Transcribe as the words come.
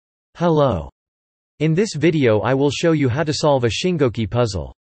Hello. In this video I will show you how to solve a Shingoki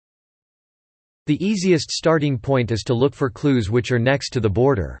puzzle. The easiest starting point is to look for clues which are next to the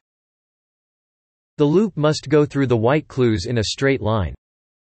border. The loop must go through the white clues in a straight line.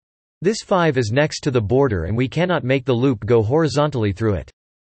 This 5 is next to the border and we cannot make the loop go horizontally through it.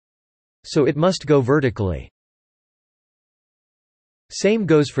 So it must go vertically. Same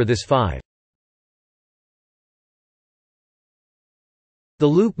goes for this 5. The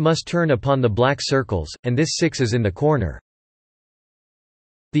loop must turn upon the black circles, and this 6 is in the corner.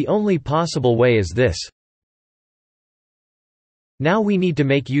 The only possible way is this. Now we need to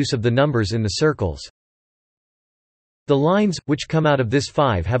make use of the numbers in the circles. The lines, which come out of this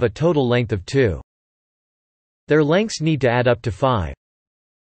 5 have a total length of 2. Their lengths need to add up to 5.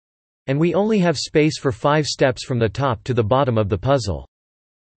 And we only have space for 5 steps from the top to the bottom of the puzzle.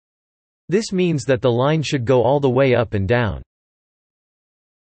 This means that the line should go all the way up and down.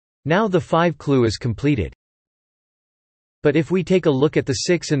 Now the 5 clue is completed. But if we take a look at the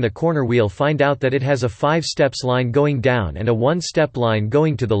 6 in the corner, we'll find out that it has a 5 steps line going down and a 1-step line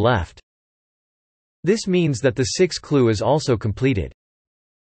going to the left. This means that the 6 clue is also completed.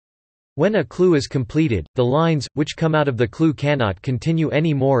 When a clue is completed, the lines, which come out of the clue cannot continue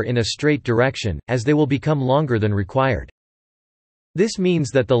any more in a straight direction, as they will become longer than required. This means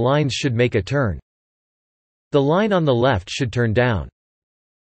that the lines should make a turn. The line on the left should turn down.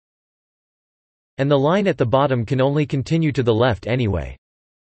 And the line at the bottom can only continue to the left anyway.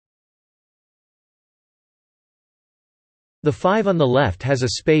 The 5 on the left has a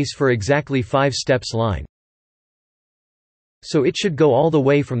space for exactly 5 steps line. So it should go all the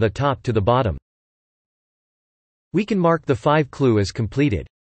way from the top to the bottom. We can mark the 5 clue as completed.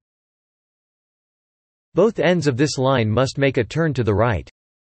 Both ends of this line must make a turn to the right.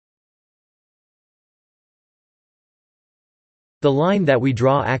 The line that we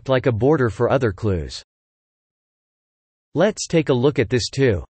draw act like a border for other clues. Let's take a look at this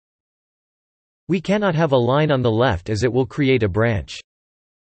too. We cannot have a line on the left as it will create a branch.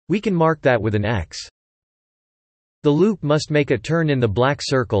 We can mark that with an X. The loop must make a turn in the black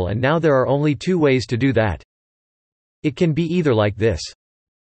circle, and now there are only 2 ways to do that. It can be either like this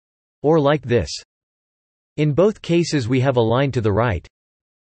or like this. In both cases we have a line to the right.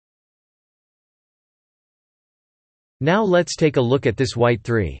 Now let's take a look at this white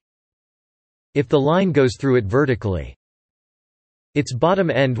 3. If the line goes through it vertically, its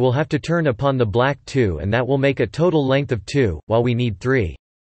bottom end will have to turn upon the black 2, and that will make a total length of 2, while we need 3.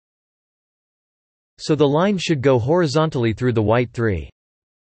 So the line should go horizontally through the white 3.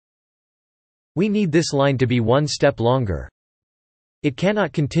 We need this line to be 1 step longer. It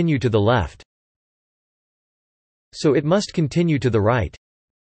cannot continue to the left. So it must continue to the right.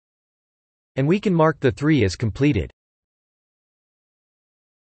 And we can mark the 3 as completed.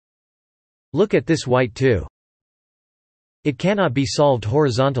 Look at this white 2. It cannot be solved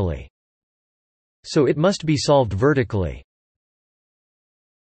horizontally. So it must be solved vertically.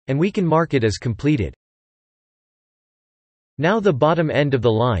 And we can mark it as completed. Now the bottom end of the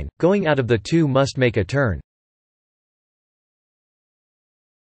line, going out of the 2, must make a turn.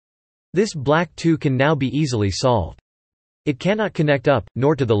 This black 2 can now be easily solved. It cannot connect up,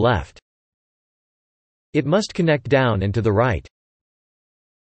 nor to the left. It must connect down and to the right.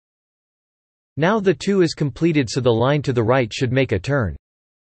 Now the 2 is completed, so the line to the right should make a turn.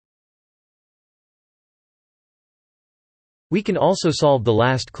 We can also solve the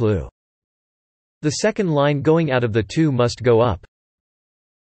last clue. The second line going out of the 2 must go up.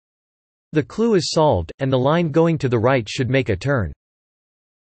 The clue is solved, and the line going to the right should make a turn.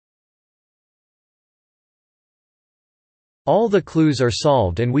 All the clues are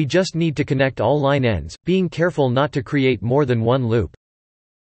solved, and we just need to connect all line ends, being careful not to create more than one loop.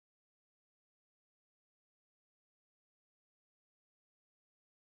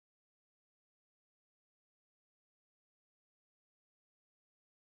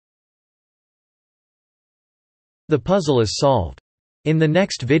 The puzzle is solved. In the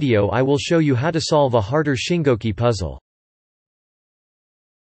next video I will show you how to solve a harder Shingoki puzzle.